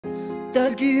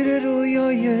درگیر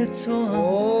رویای تو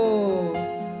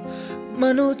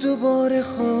منو دوباره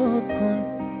خواب کن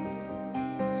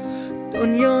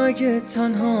دنیا اگه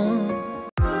تنها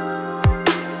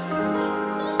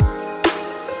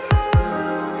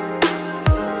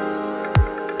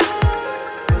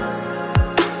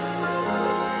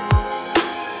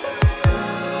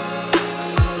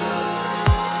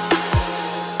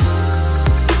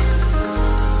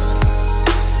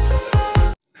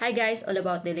Hi guys, all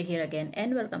about Lily here again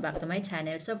and welcome back to my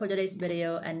channel. So for today's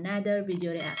video, another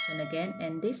video reaction again,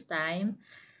 and this time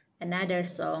another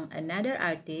song, another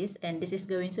artist, and this is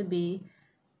going to be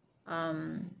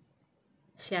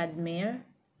SHADMEHR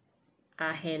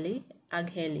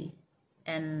AGHILI,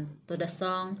 and to the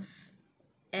song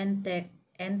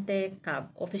Entekhab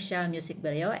official music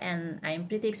video. And I'm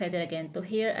pretty excited again to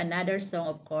hear another song,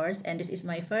 of course, and this is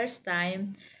my first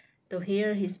time to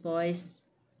hear his voice,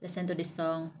 listen to this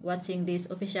song, watching this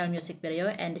official music video,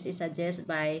 and this is suggested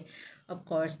by, of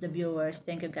course, the viewers.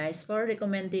 Thank you guys for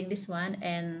recommending this one.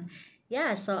 And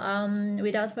yeah, so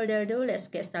without further ado, let's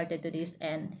get started to this,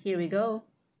 and here we go.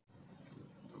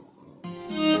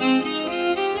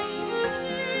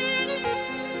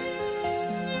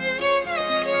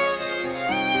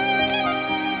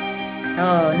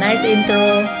 Oh, nice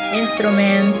intro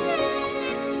instrument.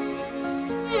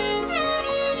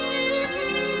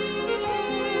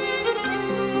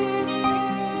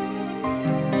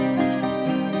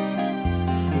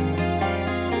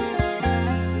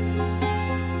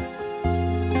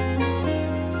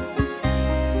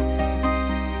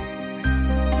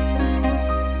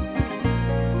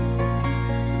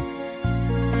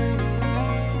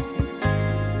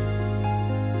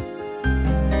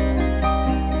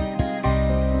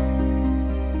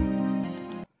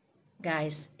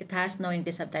 Guys, it has no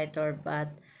English subtitle, but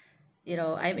you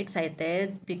know, I'm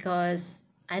excited because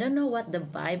I don't know what the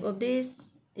vibe of this,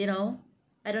 you know,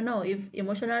 I don't know if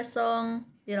emotional song,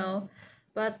 you know,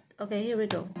 but okay, here we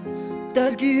go.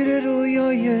 درگیر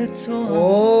رویای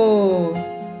تو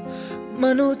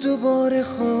منو دوباره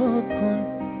خواب کن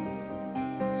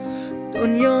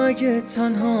دنیا اگه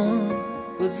تنها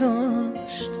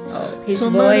گذاشت تو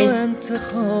منو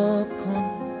انتخاب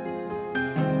کن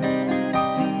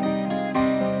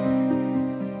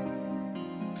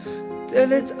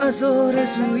دلت از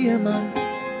آرزوی من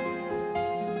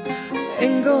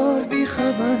انگار بی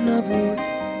خبر نبود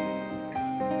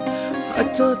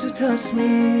حتی تو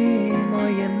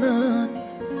تصمیمای من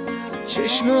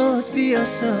چشمات بی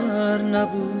اثر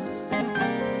نبود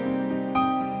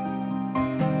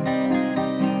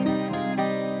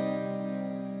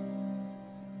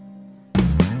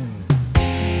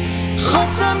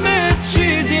خواستم به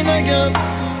چیزی نگم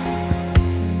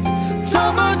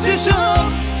تا با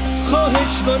چشم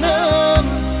خواهش کنم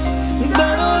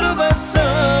درا رو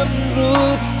بستم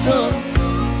رود تا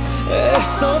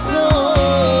احساس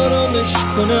آرامش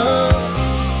کنم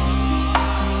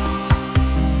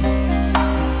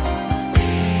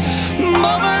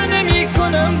باور نمی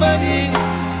کنم ولی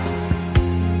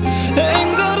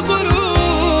انگار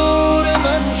غرور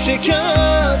من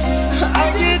شکست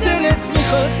اگه دلت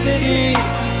میخواد بری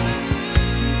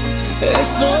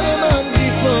اصرار من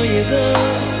بیفایده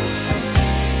است.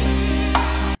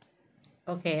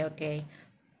 Okay,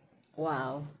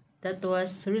 wow, that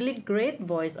was really great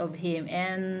voice of him,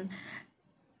 and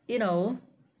you know,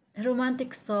 a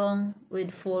romantic song with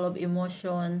full of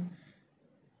emotion.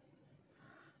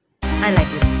 I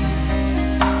like it.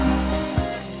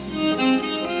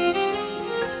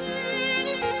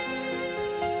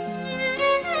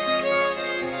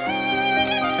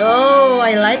 Oh,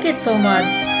 I like it so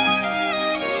much.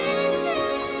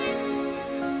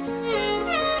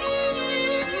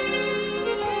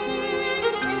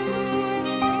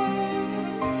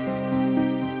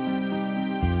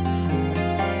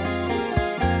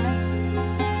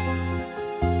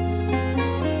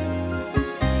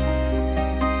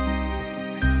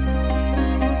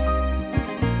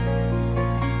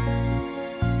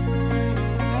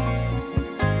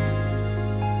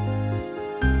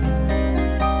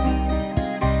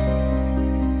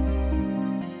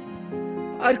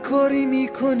 هر کاری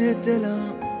میکنه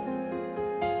دلم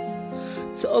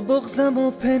تا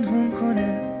بغضمو پنهون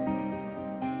کنه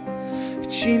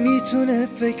چی میتونه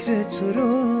فکر تو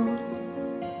رو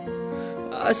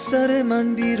از سر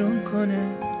من بیرون کنه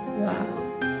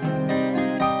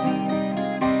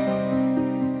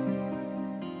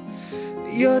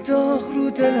یا داغ رو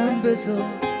دلم بذار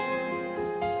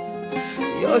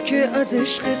یا که از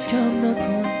عشقت کم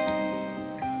نکن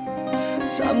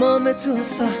تمام تو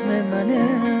سهم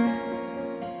منه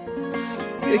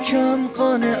یکم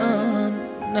قانعم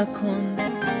نکن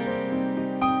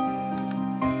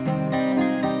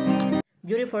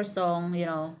beautiful song, you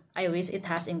know. I wish it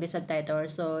has English subtitle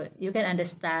so you can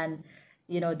understand,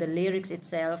 you know, the lyrics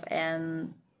itself.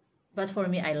 And but for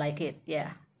me, I like it.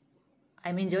 Yeah,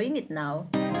 I'm enjoying it now.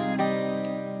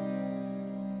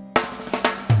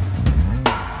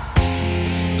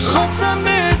 خواستم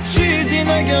به چیزی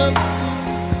نگم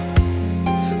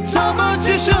تا با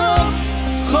چشم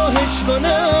خواهش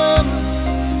کنم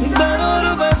درا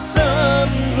رو بستم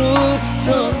رود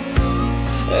تا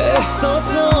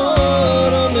احساس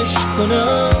آرامش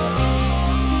کنم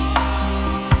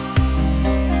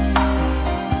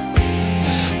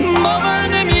باور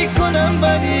نمی کنم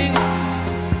ولی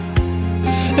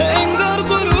انگار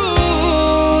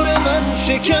غرور من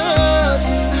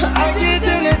شکست اگه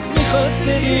دلت میخواد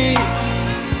بری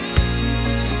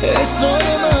اصرار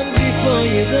من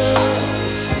بیفایده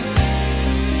است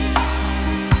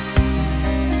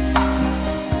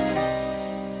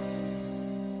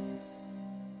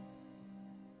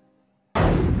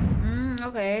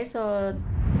Okay, so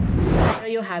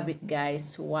there you have it,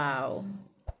 guys. Wow,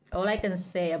 all I can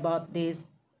say about this,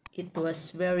 it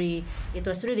was really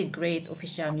great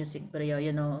official music video,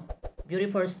 you know.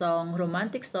 Beautiful song,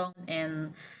 romantic song,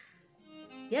 and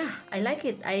yeah, I like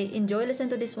it. I enjoy listening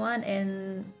to this one,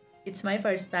 and it's my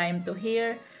first time to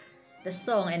hear the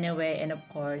song anyway. And of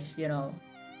course, you know,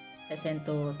 listen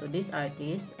to this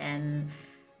artist, and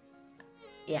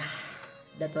yeah,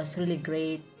 that was really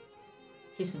great.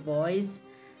 His voice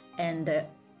and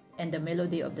the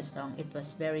melody of the song, it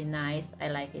was very nice. I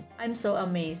like it. I'm so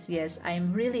amazed. Yes,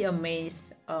 I'm really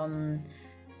amazed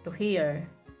to hear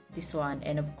this one.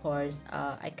 And of course,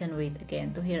 I can't wait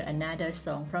again to hear another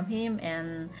song from him.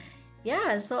 And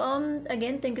yeah, so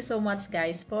again, thank you so much,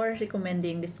 guys, for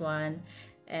recommending this one,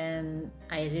 and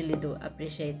I really do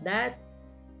appreciate that.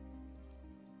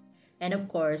 And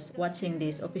of course, watching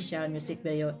this official music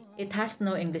video, it has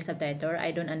no English subtitle.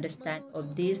 I don't understand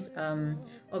of this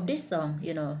song,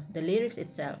 you know, the lyrics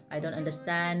itself. I don't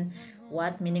understand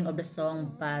what meaning of the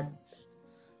song, but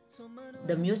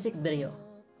the music video,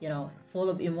 you know, full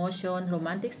of emotion,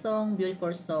 romantic song,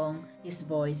 beautiful song. His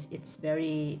voice, it's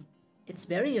very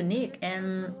unique,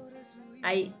 and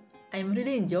I'm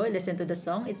really enjoy listening to the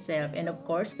song itself, and of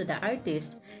course to the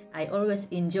artist. I always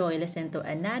enjoy listening to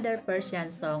another Persian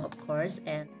song, of course.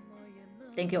 And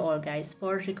thank you all, guys,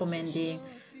 for recommending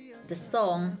the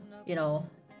song, you know,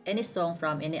 any song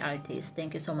from any artist.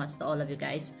 Thank you so much to all of you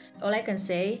guys. All I can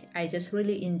say, I just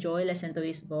really enjoy listening to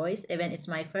his voice, even it's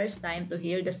my first time to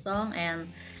hear the song,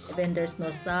 and even there's no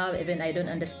sub, even I don't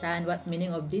understand what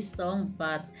meaning of this song,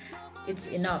 but it's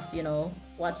enough, you know,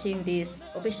 watching this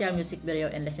official music video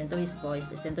and listen to his voice,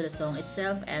 listen to the song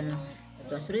itself, and it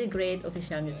was really great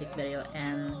official music video.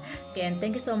 And again,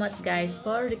 thank you so much, guys,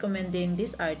 for recommending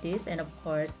this artist. And of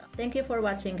course, thank you for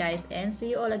watching, guys, and see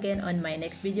you all again on my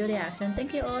next video reaction.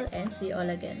 Thank you all, and see you all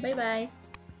again. Bye bye.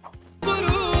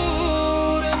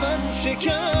 غرور من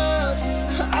شکست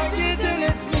اگه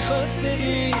دلت میخواد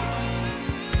بری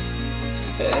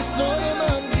اصرار